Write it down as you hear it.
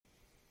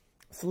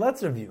So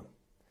let's review.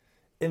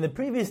 In the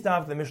previous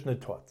daf, the Mishnah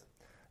taught,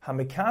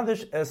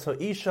 "Hamikadosh es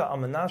ha'isha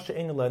amanashe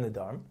einu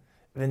le'nedarim,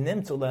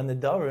 v'nimtu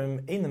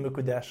le'nedarim einu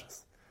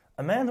mikudeshes."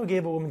 A man who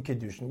gave a woman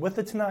kedushin with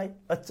a t'nai,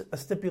 a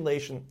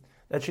stipulation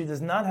that she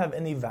does not have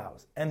any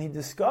vows, and he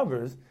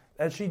discovers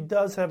that she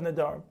does have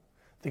nedarim,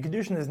 the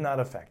kedushin is not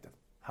effective.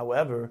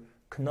 However,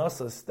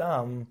 k'nasa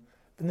stam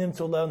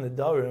v'nimtu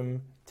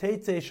le'nedarim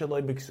teitei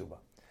shaloi b'ksuba.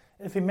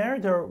 If he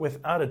married her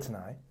without a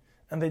t'nai,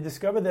 and they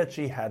discover that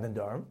she had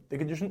nedarim, the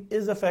kedushin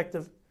is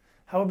effective.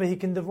 However, he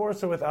can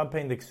divorce her without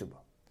paying the ksuba.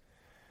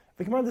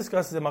 The Gemara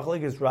discusses the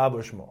machlekes Rab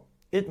or Shmuel.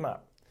 Itmar,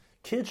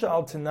 kitcha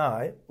al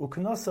t'nai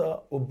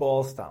uknasa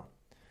ubal stam.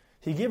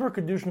 He gave her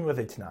kedushin with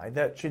a t'nai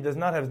that she does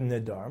not have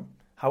nedarim.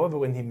 However,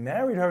 when he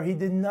married her, he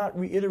did not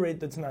reiterate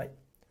the t'nai.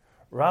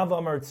 Rav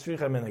amar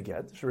tzricha min a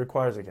get, she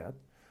requires a get.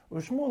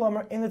 Ushmuel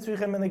amar in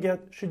tzricha min a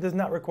get, she does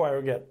not require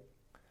a get.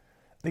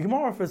 The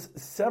Gemara offers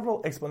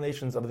several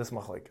explanations of this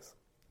machlekes.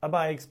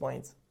 Abai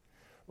explains.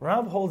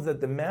 Rav holds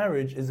that the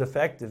marriage is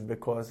effective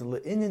because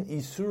le'inin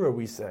isura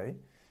we say,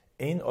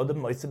 ein odem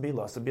moisa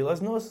bilasa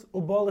bilas nus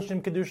ubal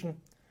l'shem kedushin.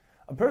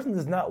 A person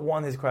does not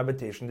want his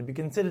cohabitation to be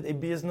considered a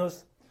bias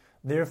nus.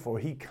 Therefore,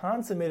 he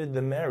consummated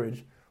the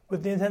marriage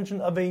with the intention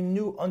of a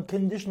new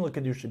unconditional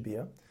kedusha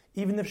bia,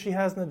 even if she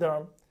has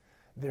nedarim.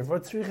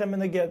 Therefore, tzricha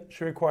min a get,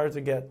 she requires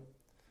a get.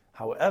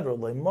 However,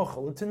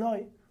 le'mochel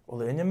l'tenoi or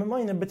le'inyan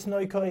memayna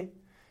b'tenoi koi.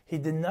 He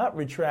did not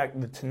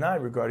retract the Tanai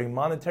regarding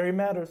monetary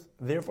matters.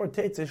 Therefore,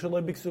 Teitzei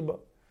Shaloi B'Ksuba.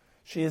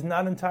 She is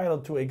not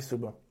entitled to a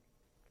Ksuba.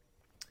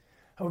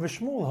 However,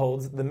 Shmuel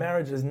holds the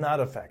marriage is not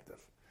effective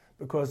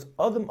because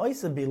Adam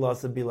Isa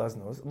Bilas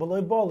Nos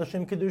V'Loi Bal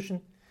L'Shem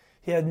Kedushin.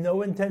 He had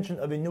no intention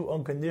of a new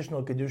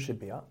unconditional Kedusha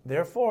Bia.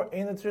 Therefore,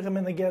 Ein Tzricha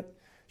Min a Get.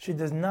 She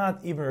does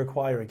not even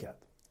require a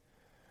get.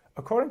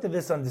 According to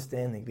this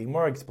understanding, the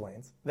Gemara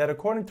explains that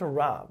according to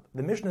Rab,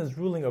 the Mishnah's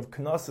ruling of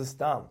Knas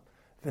Stam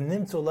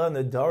V'nimtzula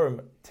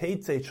nedarim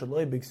teitzei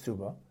shaloi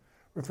b'ksuba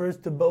refers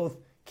to both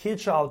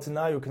kitcha al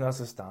t'nai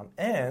u'knasa stam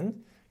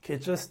and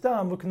kitcha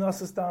stam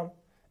u'knasa stam,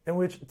 in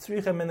which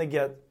tzricha min a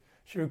get,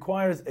 she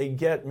requires a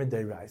get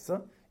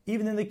midei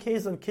even in the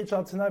case of kitcha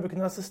al t'nai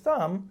u'knasa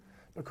stam,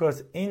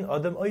 because in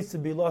adam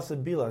oisa bilasa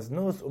bilas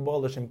nus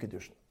ubal l'shem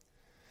kedushin.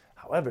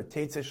 However,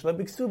 teitzei shaloi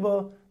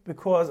b'ksuba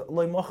because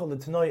loy machal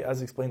l'tnoi,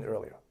 as explained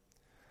earlier.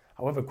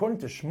 However, according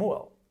to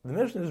Shmuel, the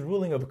Mishnah's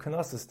ruling of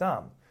knasa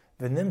stam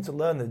the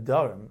nimtzala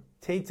nedarim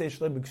teitei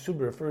shlei b'ksuba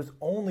refers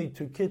only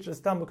to kitcha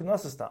stam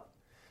u'knasa stam,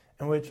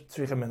 in which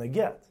tzricha min a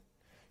get.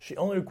 She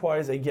only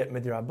requires a get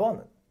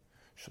midrabanan.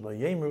 Shlo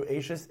yemru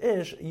eishes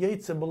ish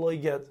yetze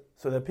b'loi get,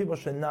 so that people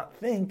should not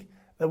think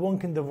that one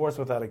can divorce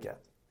without a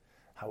get.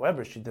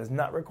 However, she does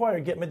not require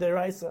a get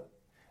midiraisa,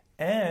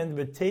 and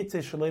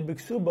v'teitei shlei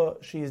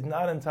b'ksuba she is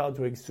not entitled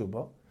to a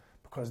ksuba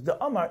because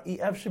the amar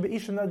ef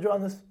shebeisha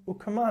nadranis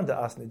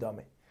u'kamanda as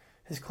nidami.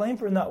 His claim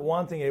for not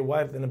wanting a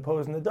wife that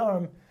imposed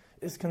nedarim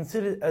is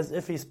considered as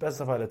if he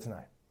specified a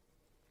Tanai.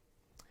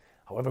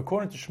 However,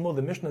 according to Shmuel,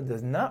 the Mishnah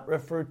does not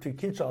refer to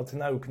kitcha al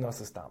Tanai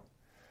u'knasa stam,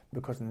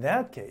 because in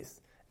that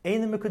case,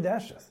 ein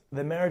mikudeshes,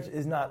 the marriage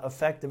is not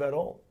effective at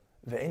all.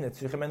 Ve'ein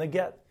tzricha min a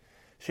get.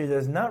 She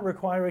does not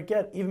require a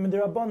get, even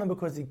midirabanan,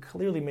 because he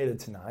clearly made a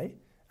Tanai,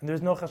 and there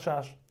is no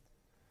chashash.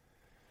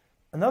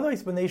 Another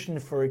explanation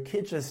for a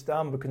kitcha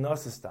stam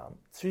u'knasa stam,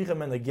 tzricha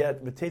min a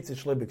get v'teitzei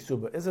shloi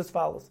b'ksuba, is as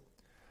follows.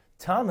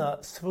 Tana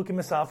sfukim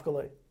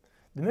esafkalei.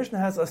 The Mishnah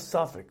has a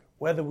suffix,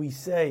 whether we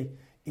say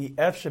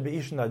ef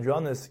shebeisha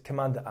nadranis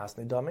kamanda as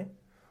nedami,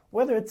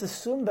 whether it's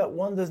assumed that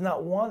one does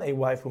not want a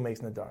wife who makes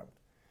nedarim.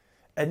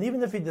 And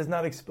even if he does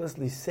not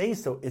explicitly say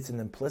so, it's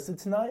an implicit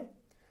t'nai.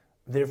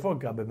 Therefore,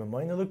 gabe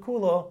b'mayna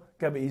l'kula,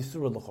 gabe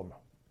isura l'chumra.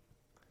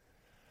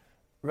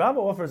 Rabba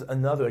offers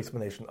another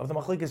explanation of the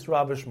machlekes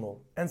Rabba Shmuel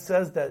and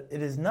says that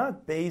it is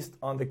not based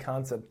on the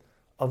concept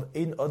of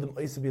ein adam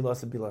oisa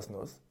bilas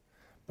nos,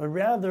 but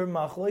rather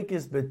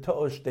machlekes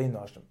b'to'osh shtei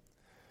nashim.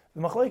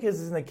 The machlekes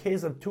is in the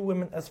case of two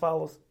women as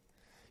follows.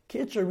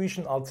 Kitcha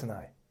rishon al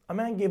t'nai. A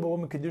man gave a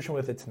woman kedushin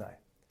with a t'nai.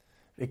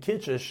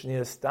 V'kitcha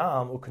shniya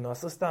stam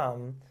u'knasa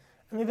stam.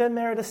 And he then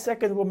married a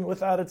second woman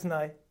without a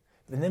t'nai.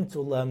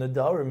 V'nimtu la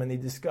nedarim, and he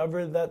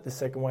discovered that the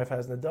second wife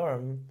has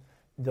nedarim.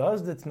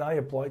 Does the t'nai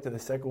apply to the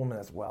second woman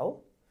as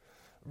well?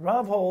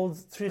 Rav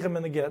holds tzricha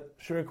min a get.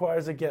 She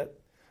requires a get,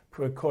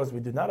 because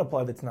we do not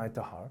apply the t'nai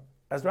to her.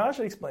 As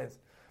Rashi explains,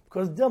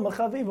 because dilma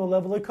chavivo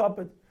level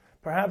kapit.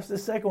 Perhaps the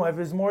second wife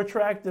is more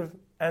attractive,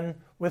 and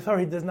with her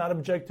he does not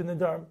object to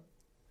nedarim.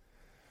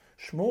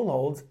 Shmuel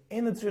holds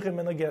in the tzricha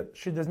min a get,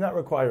 she does not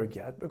require a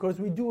get, because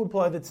we do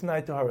apply the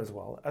t'nai to her as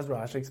well, as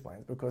Rashi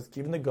explains, because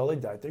given the gully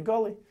died the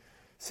gully.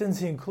 Since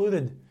he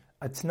included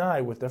a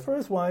t'nai with the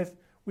first wife,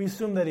 we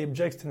assume that he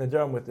objects to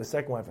nedarim with the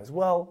second wife as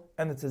well,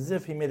 and it's as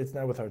if he made a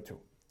t'nai with her too.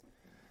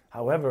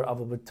 However,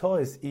 aval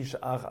b'tois isha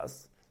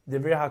achas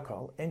divrei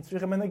hakol ein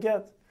tzricha min a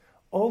get.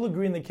 All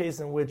agree in the case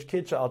in which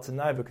kitcha al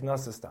t'nai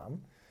v'knasa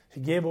stam, he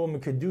gave a woman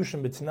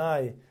kedushin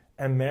b'tnai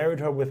and married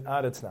her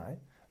without a t'nai,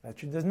 that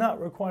she does not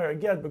require a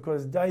get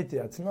because daiti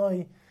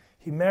atnai,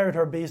 he married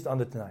her based on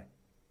the t'nai.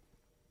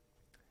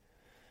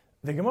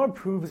 The Gemara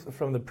proves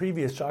from the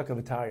previous Shaka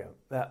V'Tarya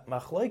that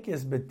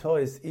Machlokes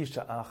betois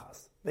isha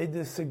achas. They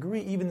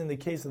disagree even in the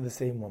case of the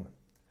same woman.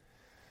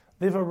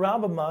 The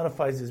Rabbah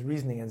modifies his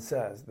reasoning and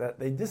says that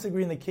they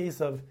disagree in the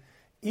case of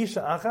isha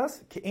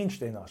achas ke'ein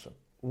shtei nashim,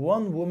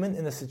 one woman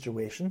in a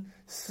situation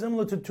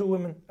similar to two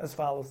women, as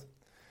follows: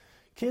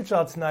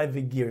 Kitchal t'nai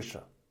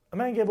v'girsha. A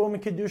man gave a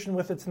woman kedushin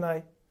with a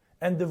t'nai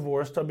and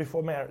divorced her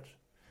before marriage.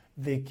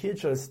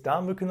 V'kitcha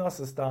stam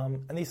v'kunasa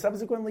stam, and he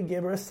subsequently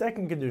gave her a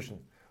second kedushin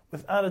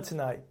without a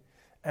t'nai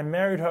and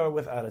married her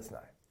without a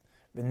t'nai.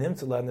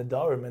 V'nimtzala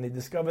nadarim, and he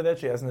discovered that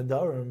she has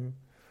nadarim.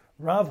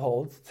 Rav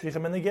holds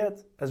tzrichem and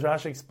get, as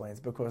Rashi explains,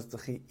 because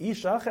t'chi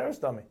isha cheres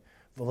dami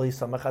v'li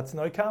samachat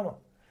t'nai kama.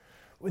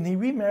 When he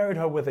remarried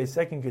her with a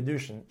second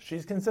kedushin,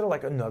 she's considered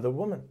like another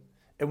woman,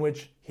 in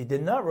which he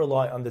did not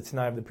rely on the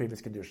t'nai of the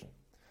previous kedushin.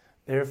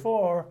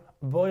 Therefore,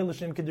 boy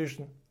l'shem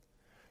kedushin.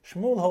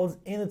 Shmuel holds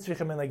in a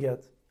tzrichem and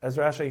get, as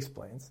Rashi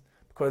explains,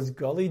 because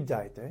gali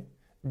daite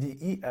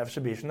di ef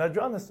shabish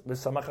nadranis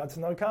v'samachat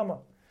t'nai kama.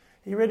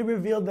 He already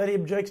revealed that he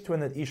objects to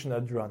an isha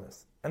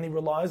nadranis, and he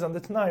relies on the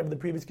t'nai of the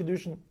previous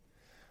kedushin.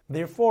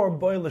 Therefore,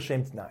 boy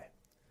l'shem t'nai.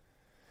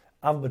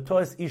 Av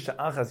b'tois isha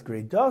achas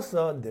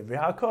greidosa devri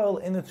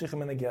hakol in the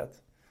tzrichem and get.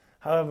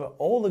 However,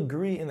 all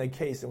agree in a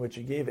case in which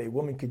he gave a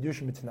woman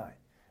kedushin b't'nai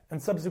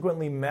and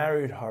subsequently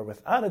married her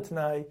without a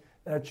t'nai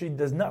that she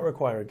does not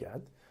require a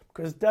get,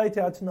 because daite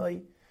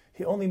t'nai,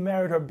 he only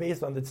married her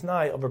based on the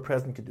t'nai of her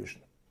present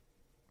kedushin.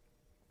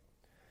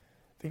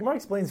 The Gemara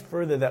explains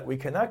further that we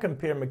cannot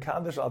compare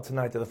mekadosh al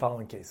t'nai to the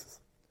following cases.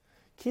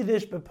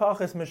 Kiddush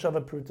b'pachas meshava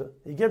pruta.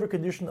 He gave her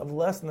kedushin of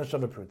less than a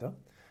shava pruta,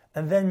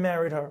 and then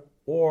married her.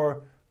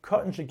 Or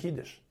katan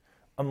shekiddush.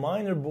 A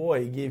minor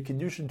boy gave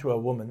kedushin to a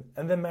woman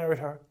and then married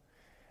her,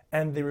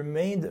 and they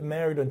remained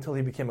married until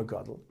he became a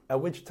gadol,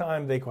 at which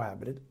time they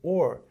cohabited.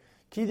 Or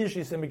kiddush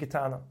yisim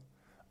b'ketana.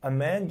 A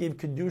man gave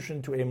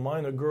kedushin to a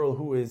minor girl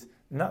who is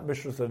not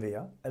b'shus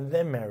aviyah, and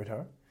then married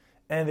her,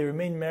 and they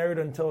remained married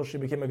until she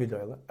became a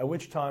gedola, at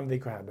which time they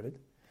cohabited.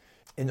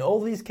 In all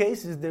these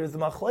cases, there is a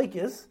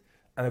machlokes,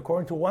 and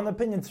according to one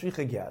opinion,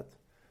 tzricha get,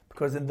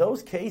 because in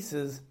those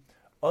cases,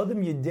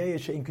 adam yedei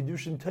she'in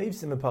kedushin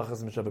toivsim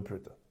epachas m'shava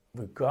pruta,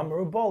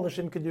 v'gamar bal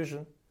l'shem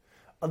kedushin.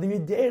 Adam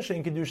yedei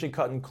she'in kedushin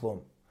katan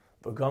klum,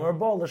 v'gamar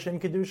bal l'shem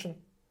kedushin.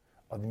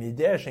 Adam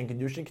yedei she'in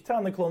kedushin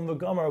ketana klum,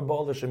 v'gamar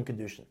bal l'shem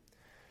kedushin.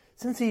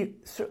 Since he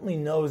certainly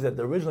knows that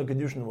the original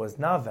kedushin was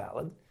not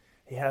valid,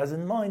 he has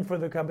in mind for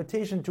the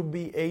cohabitation to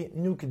be a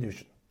new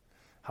kedushin.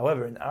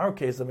 However, in our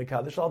case of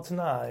mekadosh al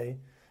t'nai,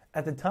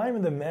 at the time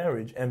of the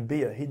marriage and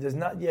bia, he does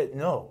not yet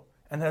know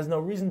and has no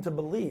reason to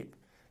believe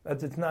that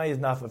the t'nai is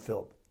not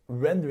fulfilled,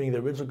 rendering the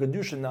original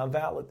kedushin not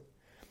valid.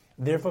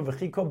 Therefore,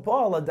 v'chi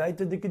kabbalah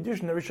daita de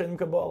kedushin rishonim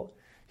kabbalah.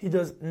 He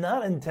does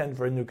not intend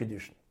for a new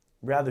kedushin.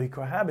 Rather, he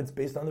cohabits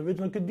based on the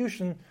original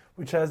kedushin,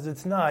 which has the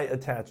t'nai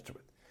attached to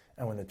it.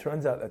 And when it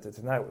turns out that the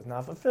t'nai was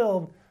not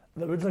fulfilled,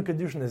 the original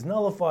kedushin is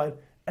nullified,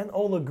 and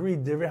all agree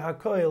divrei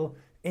hakoil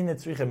in the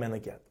tzricha men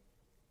get.